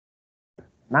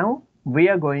Now we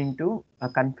are going to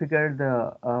configure the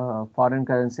foreign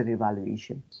currency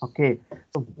revaluation. Okay,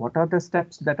 so what are the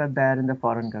steps that are there in the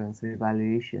foreign currency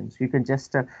revaluations? You can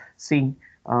just see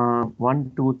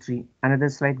 1, 2, 3. Another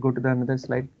slide. Go to the another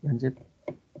slide. Ranjit.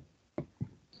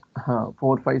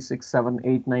 4, 5, 6, 7,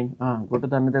 8, 9. Go to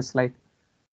the another slide.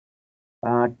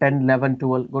 10, 11,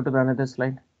 12. Go to the another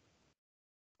slide.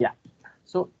 Yeah.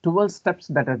 So 12 steps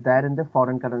that are there in the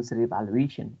foreign currency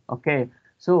revaluation. Okay.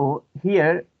 So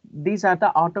here, these are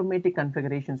the automatic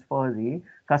configurations for the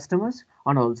customers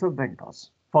and also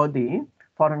vendors for the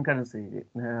foreign currency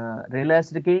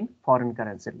realized gain, foreign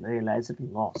currency realized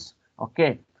loss.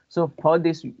 Okay. So for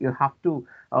this, you have to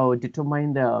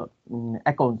determine the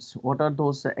accounts. What are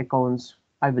those accounts?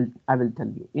 I will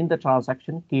tell you in the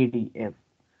transaction KDF.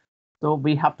 So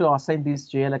we have to assign these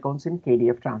JL accounts in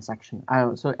KDF transaction.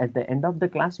 So at the end of the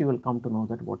class, you will come to know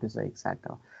that what is the exact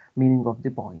meaning of the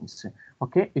points.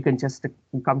 Okay, you can just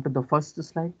come to the first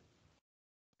slide.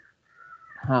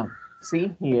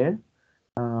 See here.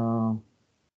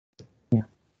 Yeah.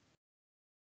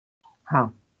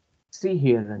 See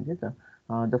here, Ranjit.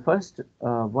 The first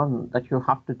one that you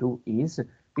have to do is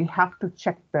we have to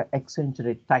check the exchange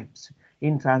rate types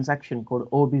in transaction code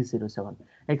OB07.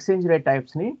 Exchange rate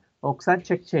types ni ఒకసారి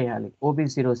check చేయాలి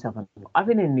OB07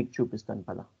 అవి నేను నీకు చూపిస్తాను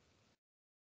పద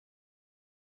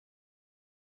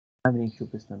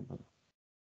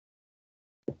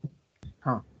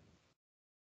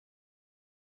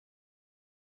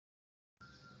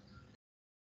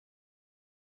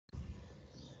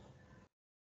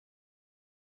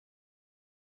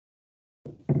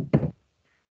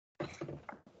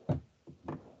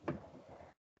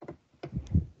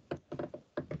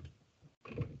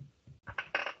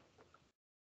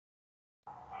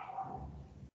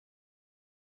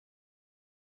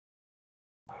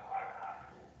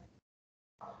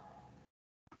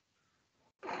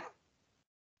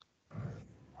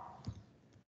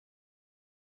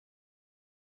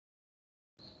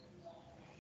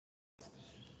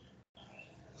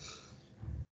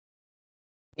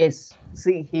Yes,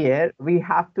 see here we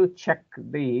have to check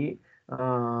the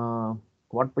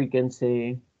what we can say.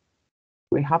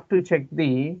 We have to check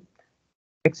the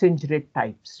exchange rate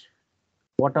types.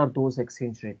 What are those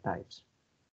exchange rate types?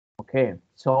 Okay,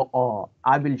 so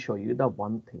I will show you the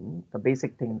one thing. The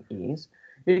basic thing is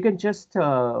you can just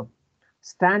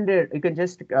standard. You can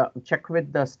just check with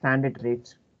the standard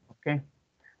rates. Okay,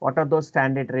 what are those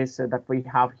standard rates that we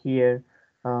have here?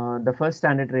 The first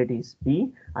standard rate is B,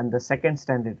 and the second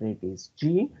standard rate is G,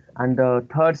 and the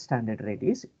third standard rate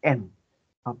is M.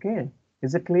 Okay,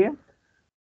 is it clear?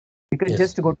 You can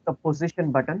just go to the position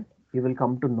button. You will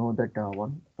come to know that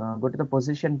one. Go to the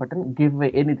position button, give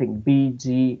anything B, G,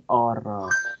 or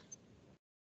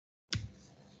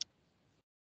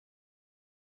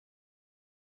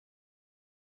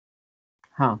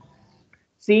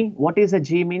See, what is a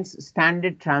G means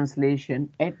standard translation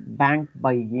at bank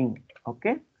buying.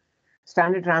 Okay,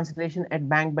 standard translation at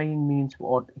bank buying means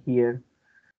what here?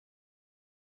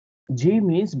 G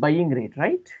means buying rate,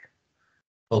 right?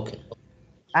 Okay.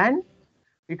 And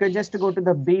you can just go to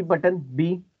the B button,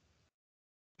 B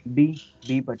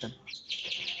button.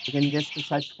 You can just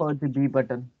search for the B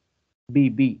button,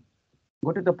 B.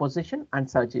 Go to the position and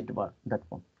search it that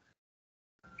one.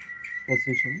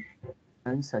 Position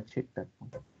and search it that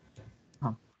one.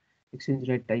 Exchange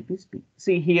rate type is B.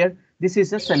 See here, this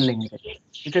is a selling rate.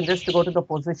 You can just go to the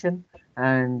position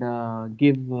and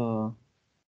give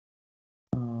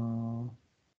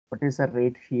what is the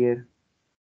rate here?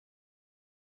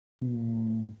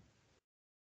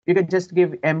 You can just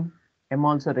give M. M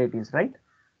also rate is right.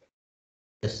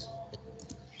 Yes.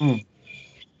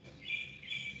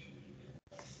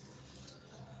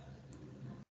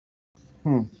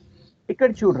 ఇక్కడ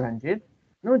చూడు రంజిత్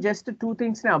నువ్వు just 2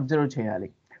 things ని observe చేయాలి.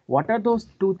 What are those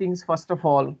 2 things? First of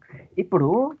all ఇప్పుడు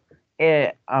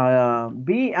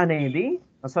B అనేది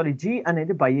sorry G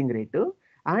అనేది buying rate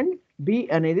and B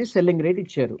అనేది selling rate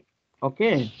ఇచ్చారు.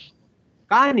 ఓకే,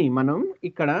 కానీ మనం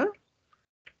ఇక్కడ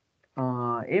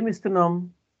ఏమి ఇస్తున్నాం?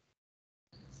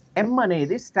 ఎం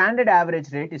అనేది స్టాండర్డ్ యావరేజ్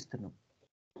రేట్ ఇస్తున్నాం.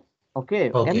 ఓకే,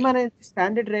 ఎం అనేది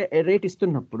స్టాండర్డ్ రేట్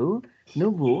ఇస్తున్నప్పుడు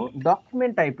నువ్వు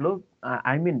డాక్యుమెంట్ టైప్ లో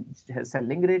I mean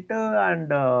selling rate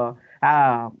and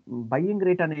buying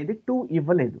rate అనేది 2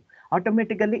 ఇవ్వలేదు,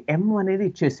 ఆటోమేటికల్లీ ఎం అనేది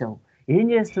ఇచ్చేసావు. ఏం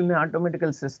చేస్తుంది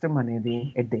ఆటోమేటికల్ సిస్టమ్ అనేది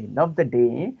at the end of the day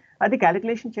అది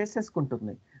క్యాలిక్యులేషన్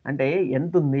చేసేసుకుంటుంది. అంటే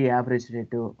ఎంత ఉంది యావరేజ్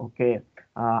రేటు? ఓకే,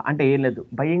 అంటే ఏం లేదు,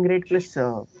 buying rate plus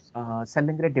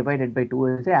selling rate divided by 2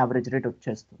 అయితే యావరేజ్ రేట్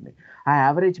వచ్చేస్తుంది. ఆ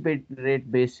యావరేజ్ రేట్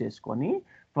బేస్ చేసుకొని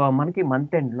మనకి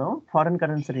మంత్ ఎండ్ లో ఫారెన్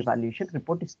కరెన్సీ రివాల్యూషన్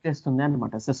రిపోర్ట్ ఇచ్చేస్తుంది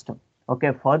అనమాట system.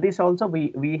 Okay, for this also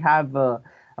we have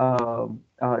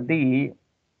the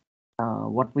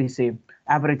what we say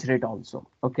average rate also.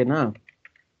 Okay, now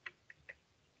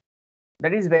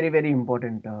that is very very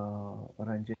important,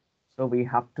 Ranjit. So we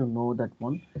have to know that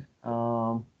one.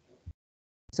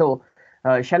 So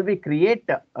shall we create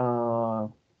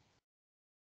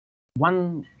one?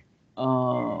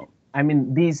 I mean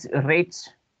these rates.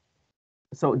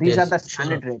 So these are Yes, the sure.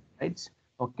 standard rates, right?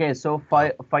 Okay, so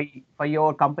Yeah. for your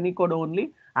company code only,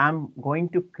 I'm going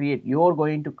to create. You're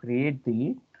going to create the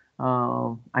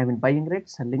I mean buying rate,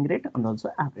 selling rate, and also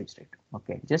average rate.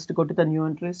 Okay, just go to the new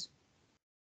entries.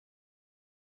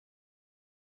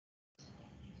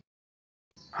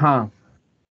 Huh.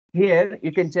 Here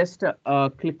you can just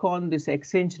click on this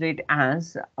exchange rate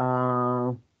as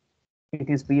it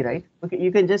is B, right? Okay,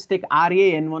 you can just take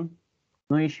RAN1,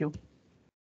 no issue.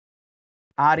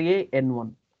 RAN1.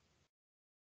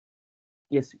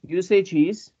 Yes, usage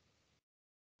is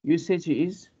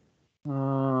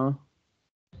uh,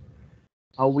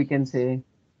 how we can say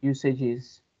usage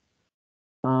is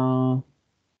uh,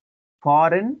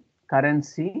 foreign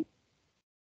currency,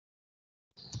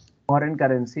 foreign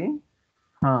currency,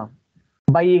 huh,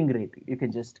 buying rate. You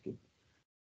can just give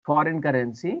foreign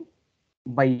currency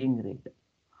buying rate.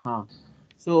 Huh.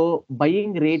 So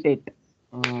buying rate at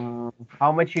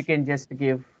how much you can just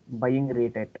give buying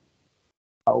rate at,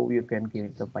 how you can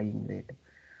give the buying rate.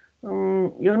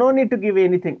 You don't need to give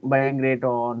anything buying rate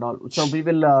or and all. So we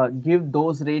will give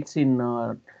those rates in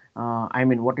I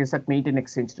mean what is that meet in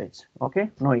exchange rates. Okay,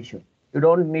 no issue. You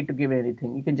don't need to give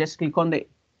anything. You can just click on the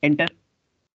enter.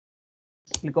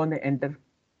 Click on the enter.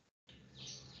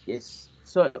 Yes.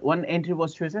 So one entry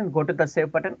was chosen. Go to the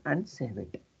save button and save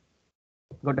it.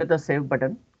 Go to the save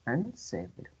button and save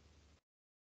it.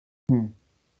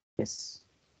 Yes.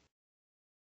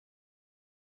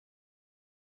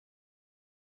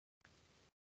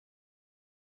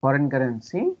 Foreign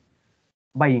currency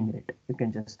buying rate. You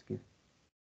can just give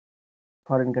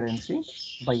foreign currency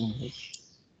buying rate.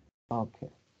 Okay.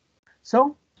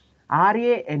 So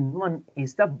RAN1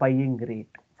 is the buying rate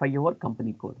for your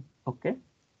company code. Okay.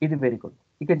 It is very good.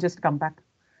 You can just come back.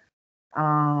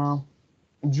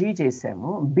 G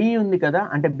చేసాము B ఉంది కదా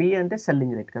అంటే B అంటే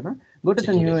selling rate కదా go to the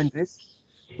Selling new rate. entries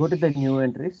go to the new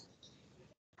entries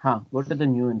go to the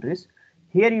new entries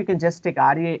here you can just take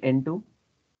RAN2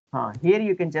 here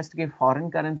you can just give foreign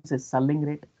currency selling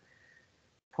rate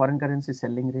foreign currency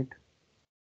selling rate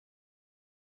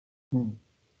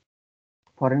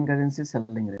foreign currency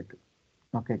selling rate.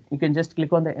 Okay, you can just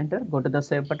click on the enter, go to the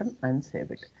save button and save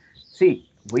it. See,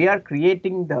 we are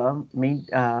creating the main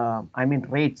I mean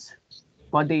rates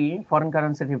for the foreign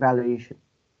currency revaluation.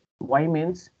 Why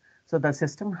means, so the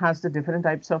system has the different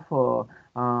types of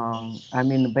I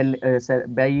mean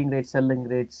buying rates, selling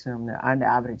rates, and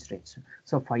average rates.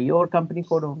 So for your company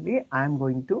code only, I'm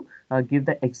going to give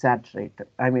the exact rate.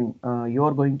 I mean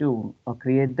you're going to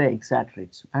create the exact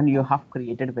rates, and you have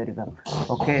created very well.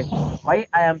 Okay, why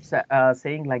I am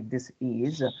saying like this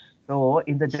is, so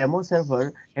in the demo server,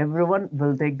 everyone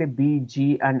will take the B, G,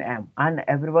 and M, and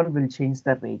everyone will change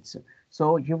the rates. So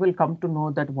you will come to know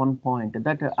that one point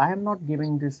that I am not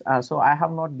giving this, so I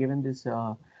have not given this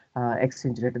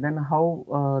exchange rate. Then how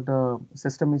the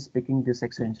system is picking this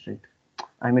exchange rate?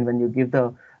 I mean, when you give the,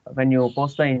 when you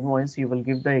post the invoice, you will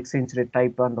give the exchange rate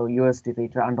type and USD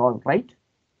rate and all, right?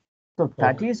 So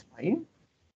that Okay. is why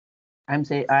I'm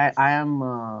say I am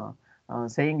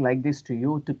saying like this to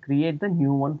you to create the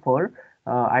new one for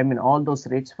I mean all those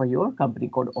rates for your company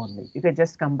code only. You can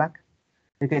just come back.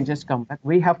 You can just come back.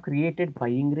 We have created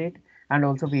buying rate and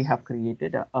also we have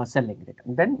created a selling rate.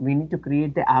 And then we need to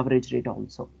create the average rate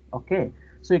also. Okay.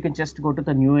 So you can just go to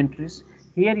the new entries.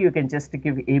 Here you can just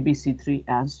give ABC3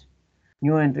 as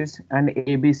new entries and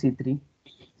ABC3.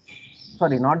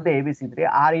 Sorry, not the ABC3,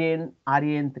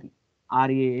 RAN3.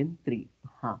 RAN3.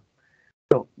 Huh.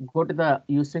 So go to the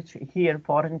usage here,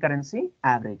 foreign currency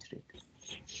average rate.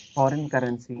 Foreign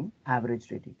currency average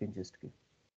rate you can just give.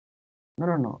 No,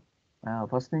 no, no.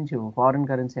 First నుంచి foreign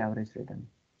currency average rate అని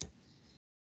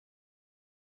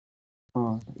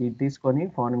ఇది తీసుకొని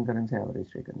foreign currency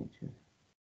average rate అని ఇచ్చేది.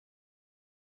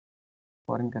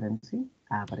 Foreign currency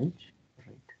average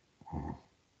rate.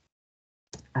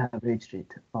 Average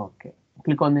rate. Okay.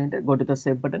 Click on the enter, go to the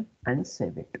save button and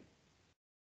save it.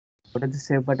 Go to the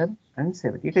save button and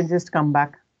save it. You can just come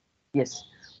back. Yes.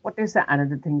 What is the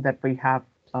another thing that we have?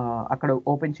 అక్కడ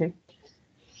open చేయి.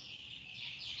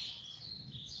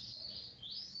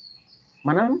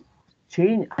 మనం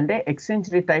change అంటే exchange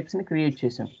rate types ని create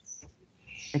చేసాం.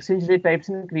 Exchange rate types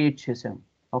ని create చేసాం.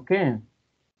 Okay.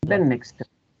 Then next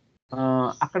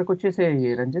అక్కడికి వచ్చేసే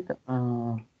రంజిత్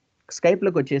స్కైప్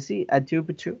లోకి వచ్చేసి అది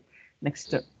చూపించు.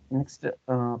 నెక్స్ట్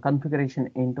కాన్ఫిగరేషన్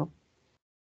ఏంటో.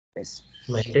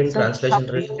 Maintain So translation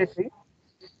rate. created the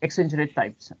exchange rate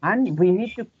types, and we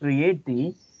need to create the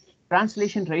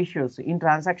translation ratios in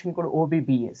transaction code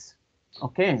OBBS.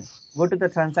 Okay, go to the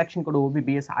transaction code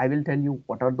OBBS. I will tell you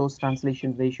what are those translation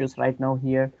ratios right now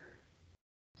here.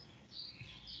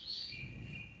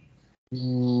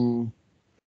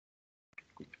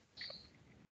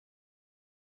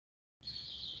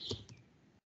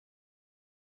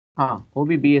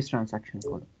 OBBS transaction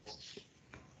code.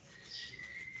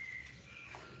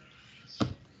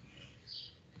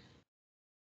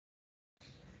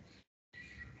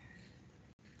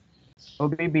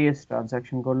 OBBS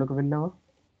transaction code look వెళ్ళావా?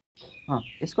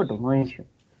 తీసుకోటు, no issue.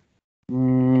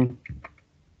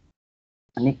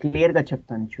 అన్ని క్లియర్గా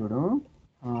చెప్తాను చూడు.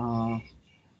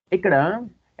 ఇక్కడ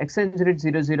exchange rate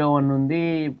 001 ఉంది,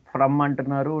 from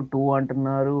అంటున్నారు, 2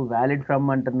 అంటున్నారు, valid from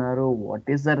అంటున్నారు,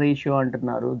 వాట్ ఈస్ ద రేషియో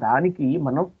అంటున్నారు. దానికి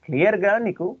మనం క్లియర్గా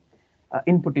నీకు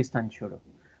ఇన్పుట్ ఇస్తాను చూడు.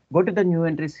 Go to the new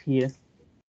entries here.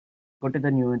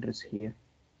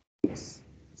 Yes.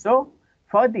 So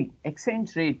for the exchange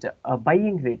rate,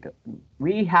 buying rate,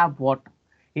 we have what?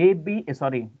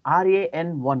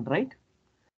 RAN1, right?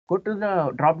 Go to the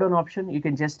drop down option. You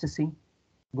can just see.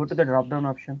 Go to the drop down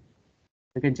option.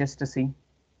 You can just see.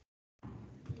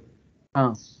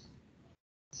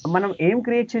 మనం ఏం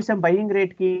create చేసాం buying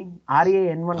rate కి?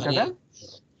 RAN1 కదా.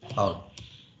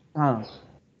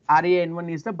 RAN1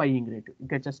 is the buying rate.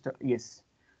 ఇంకా just yes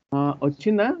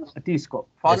వచ్చిందా తీసుకో.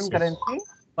 Foreign currency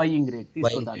buying rate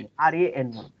తీసుకోదాన్ని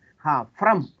RAN1.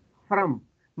 From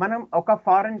మనం ఒక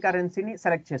ఫారిన్ కరెన్సీని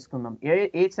సెలెక్ట్ చేసుకుందాం.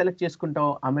 ఏ సెలెక్ట్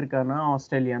చేసుకుంటావు? అమెరికానా,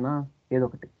 ఆస్ట్రేలియానా, ఏదో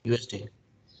ఒకటి.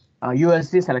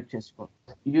 USD సెలెక్ట్ చేసుకో.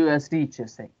 USD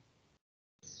ఇచ్చేస్తాయి.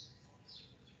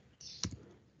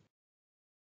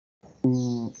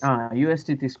 USD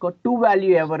తీసుకో. టు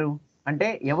వాల్యూ ఎవరు అంటే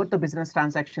ఎవరితో బిజినెస్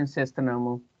ట్రాన్సాక్షన్స్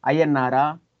చేస్తున్నాము? INR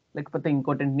లేకపోతే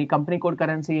ఇంకోటి? నీ కంపెనీ కోడ్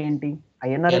కరెన్సీ ఏంటి?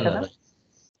 INR కదా.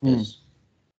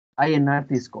 INR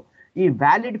తీసుకో. ఈ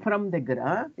వ్యాలిడ్ ఫ్రమ్ దగ్గర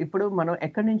ఇప్పుడు మనం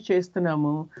ఎక్కడి నుంచి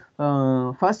చేస్తున్నాము?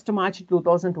 1st March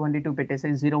 2022 పెట్టేసి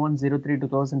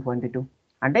 01/03/2022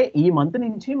 అంటే ఈ మంత్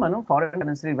నుంచి మనం ఫారెన్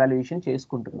కరెన్సీ రివాల్యుయేషన్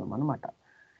చేసుకుంటున్నాం అనమాట.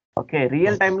 ఓకే,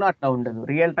 రియల్ టైంలో అట్లా ఉండదు.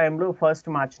 రియల్ టైంలో 1st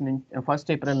March నుంచి 1st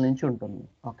April నుంచి ఉంటుంది.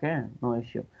 Okay, no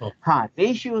issue.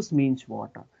 Ratios means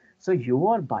what? So you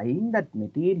are buying that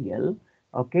material,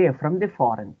 okay, from the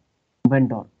foreign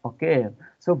vendor. Okay,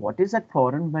 so what is that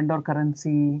foreign vendor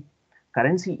currency?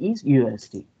 Currency is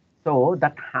USD, so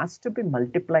that has to be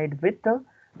multiplied with the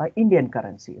Indian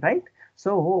currency, right?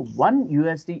 So 1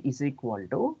 USD is equal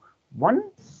to 1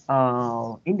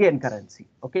 Indian currency.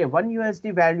 Okay, 1 USD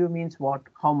value means what?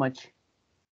 How much?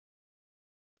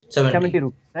 70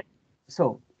 rupees, right? So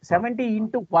 70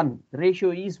 into 1, ratio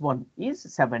is 1, is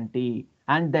 70.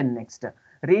 And then next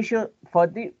ratio for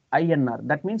the INR,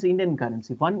 that means Indian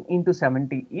currency, 1 into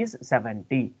 70 is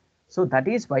 70. So that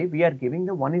is why we are giving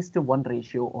the 1:1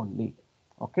 ratio only.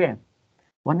 Okay,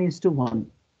 1:1.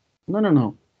 No.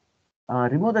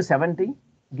 Remove the 70,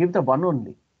 give the 1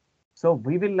 only. So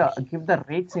we will give the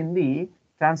rates in the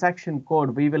transaction code.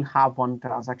 We will have one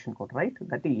transaction code, right?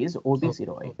 That is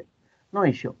OB08. No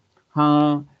issue.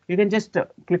 You can just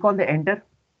click on the enter.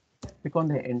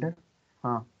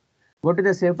 Go to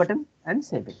the save button and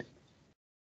save it.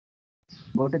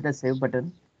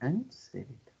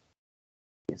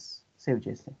 Yes, save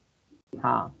చేసి.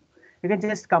 You can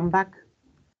just come back.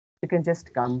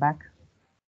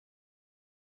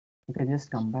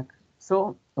 So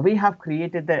we have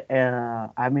created the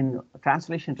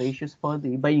translation ratios for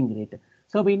the buying rate.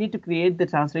 So we need to create the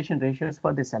translation ratios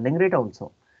for the selling rate also.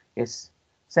 Yes,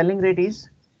 selling rate is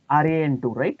RAN2,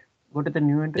 right? Go to the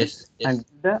new entries. Yes. And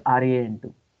the RAN2.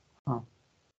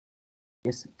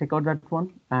 Yes, take out that one.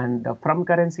 And from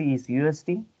currency is USD,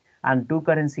 and to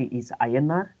currency is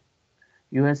INR.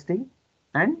 USD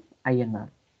and INR.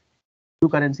 To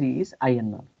currency is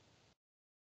INR.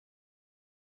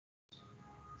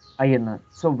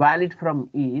 So valid from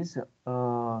is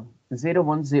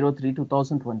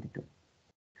 01/03/2022.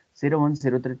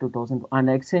 01/03/2000, and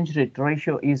exchange rate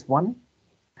ratio is 1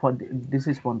 for this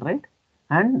is 1, right?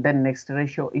 And then next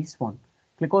ratio is 1.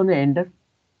 Click on the enter.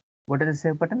 Go to the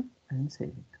save button and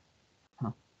save it.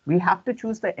 We have to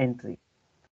choose the entry.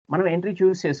 మనం entry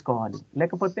చూస్ చేసుకోవాలి,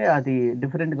 లేకపోతే అది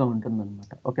డిఫరెంట్గా ఉంటుంది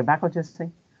అనమాట. Okay, back వచ్చేస్తాయి.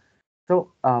 So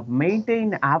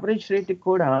maintain average rate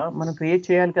కూడా మనం క్రియేట్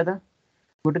చేయాలి కదా.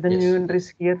 Go to the new entries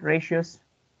here, ratios,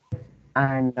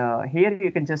 and here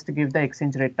you can just give the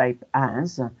exchange rate type as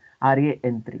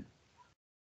RAN3,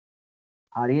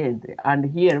 and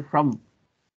here from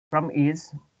is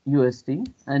USD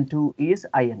and 2 is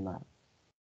INR.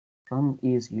 From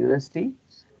is USD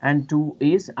and 2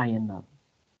 is INR.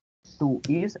 2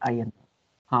 is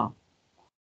INR.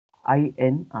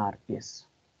 INR. Yes,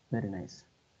 very nice.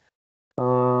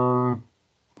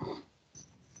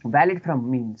 Valid from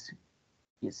means.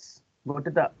 Yes. Go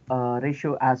to the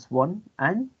ratio as 1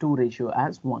 and 2 ratio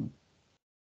as 1.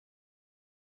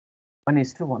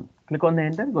 1:1. Click on the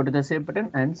enter, go to the save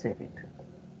button and save it.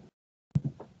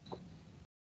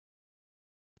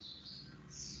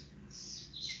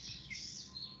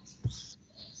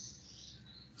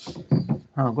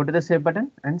 Go to the save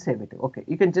button and save it. Okay,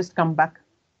 you can just come back.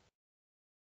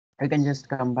 You can just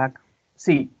come back.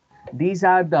 See, these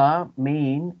are the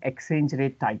main exchange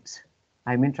rate types.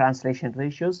 I mean translation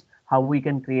ratios, how we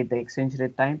can create the exchange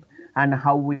rate type and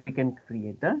how we can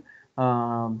create the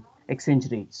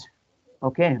exchange rates.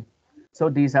 Okay, so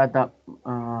these are the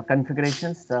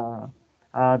configurations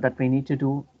that we need to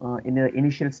do in the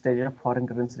initial stage of foreign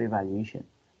currency revaluation.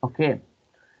 Okay,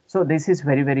 so this is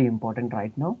very, very important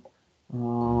right now.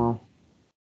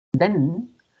 Then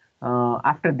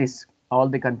after this, all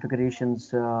the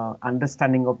configurations,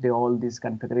 understanding of the all these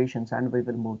configurations, and we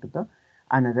will move to the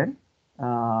another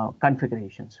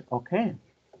configurations. Okay.